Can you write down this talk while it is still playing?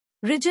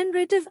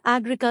Regenerative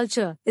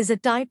agriculture is a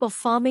type of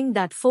farming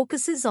that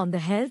focuses on the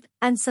health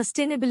and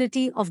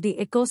sustainability of the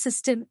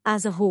ecosystem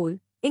as a whole,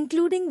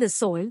 including the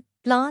soil,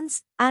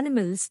 plants,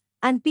 animals,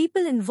 and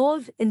people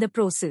involved in the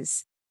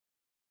process.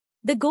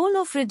 The goal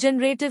of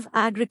regenerative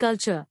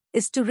agriculture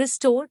is to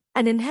restore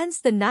and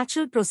enhance the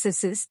natural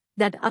processes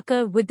that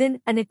occur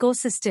within an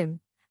ecosystem,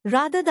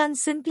 rather than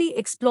simply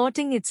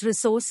exploiting its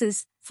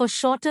resources for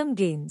short-term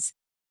gains.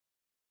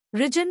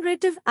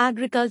 Regenerative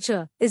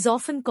agriculture is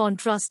often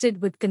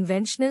contrasted with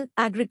conventional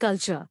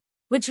agriculture,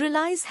 which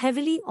relies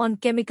heavily on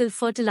chemical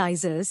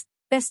fertilizers,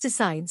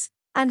 pesticides,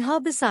 and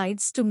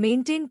herbicides to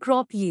maintain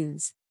crop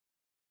yields.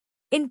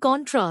 In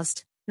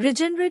contrast,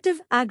 regenerative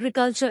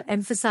agriculture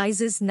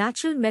emphasizes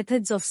natural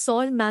methods of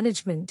soil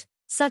management,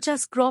 such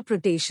as crop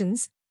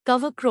rotations,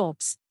 cover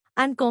crops,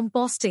 and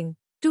composting,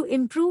 to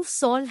improve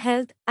soil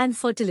health and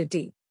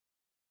fertility.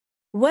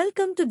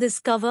 Welcome to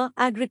Discover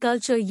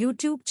Agriculture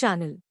YouTube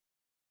channel.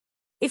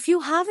 If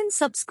you haven't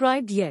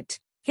subscribed yet,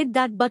 hit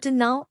that button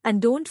now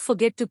and don't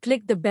forget to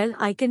click the bell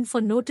icon for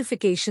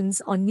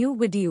notifications on new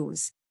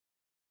videos.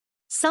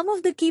 Some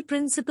of the key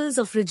principles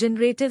of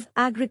regenerative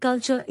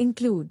agriculture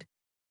include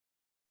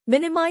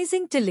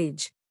minimizing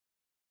tillage.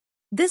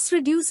 This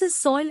reduces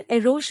soil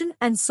erosion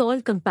and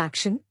soil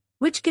compaction,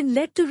 which can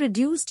lead to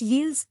reduced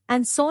yields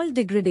and soil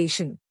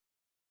degradation.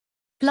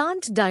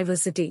 Plant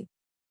diversity.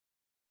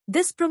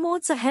 This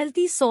promotes a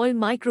healthy soil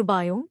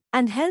microbiome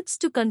and helps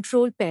to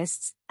control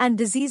pests and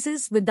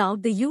diseases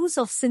without the use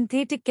of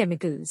synthetic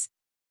chemicals.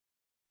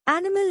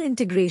 Animal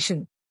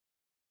integration.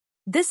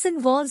 This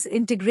involves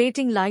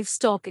integrating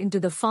livestock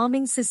into the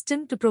farming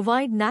system to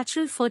provide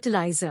natural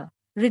fertilizer,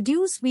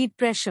 reduce weed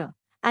pressure,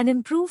 and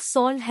improve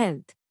soil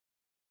health.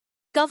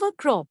 Cover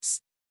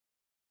crops.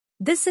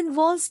 This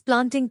involves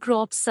planting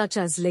crops such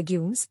as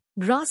legumes,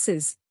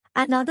 grasses,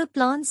 and other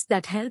plants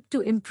that help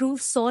to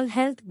improve soil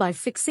health by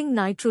fixing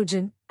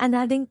nitrogen and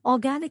adding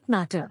organic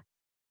matter.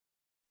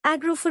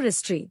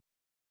 Agroforestry.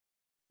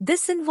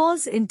 This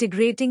involves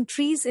integrating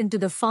trees into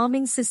the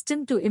farming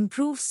system to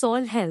improve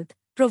soil health,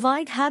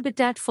 provide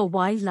habitat for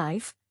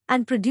wildlife,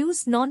 and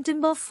produce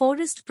non-timber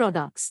forest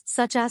products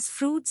such as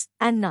fruits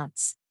and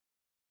nuts.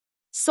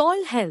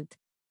 Soil health.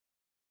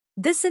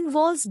 This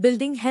involves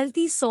building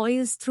healthy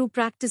soils through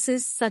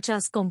practices such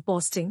as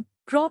composting,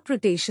 crop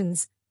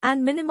rotations,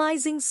 and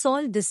minimizing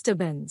soil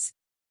disturbance.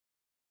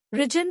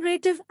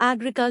 Regenerative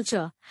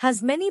agriculture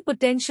has many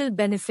potential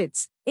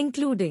benefits,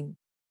 including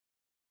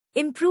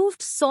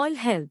improved soil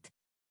health.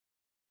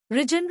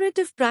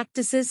 Regenerative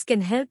practices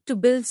can help to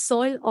build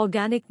soil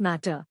organic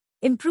matter,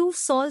 improve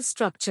soil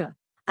structure,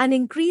 and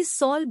increase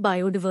soil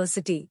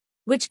biodiversity,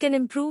 which can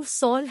improve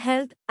soil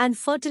health and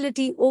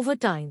fertility over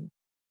time.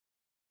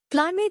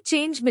 Climate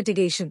change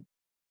mitigation.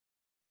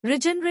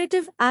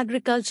 Regenerative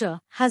agriculture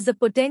has the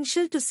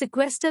potential to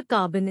sequester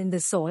carbon in the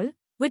soil,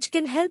 which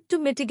can help to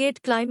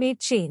mitigate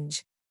climate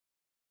change.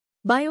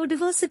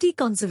 Biodiversity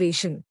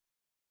conservation.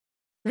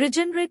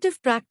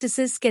 Regenerative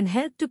practices can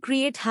help to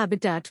create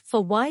habitat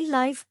for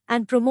wildlife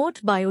and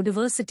promote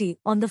biodiversity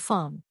on the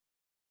farm.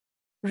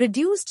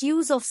 Reduced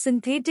use of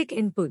synthetic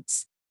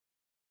inputs.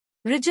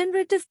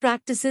 Regenerative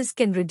practices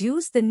can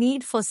reduce the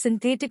need for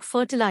synthetic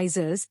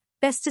fertilizers,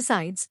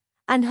 pesticides,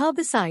 and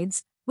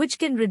herbicides, which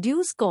can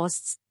reduce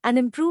costs and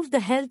improve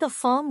the health of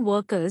farm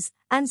workers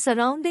and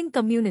surrounding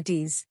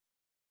communities.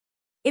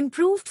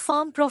 Improved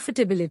farm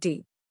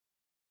profitability.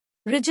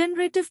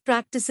 Regenerative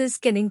practices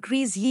can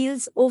increase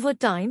yields over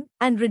time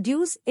and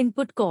reduce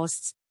input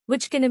costs,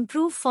 which can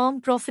improve farm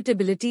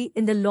profitability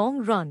in the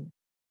long run.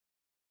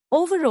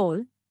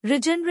 Overall,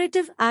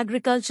 regenerative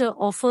agriculture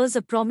offers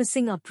a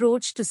promising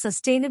approach to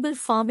sustainable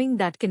farming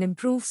that can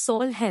improve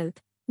soil health,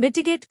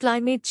 mitigate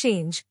climate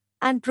change,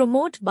 and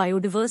promote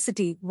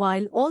biodiversity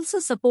while also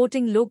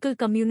supporting local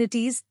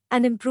communities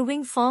and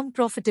improving farm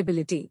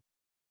profitability.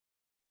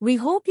 We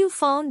hope you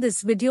found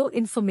this video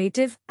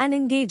informative and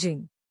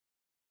engaging.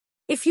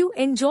 If you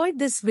enjoyed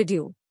this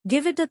video,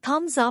 give it a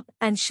thumbs up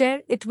and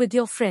share it with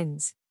your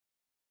friends.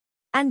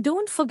 And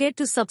don't forget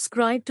to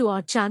subscribe to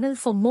our channel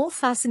for more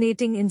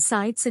fascinating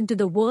insights into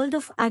the world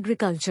of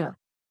agriculture.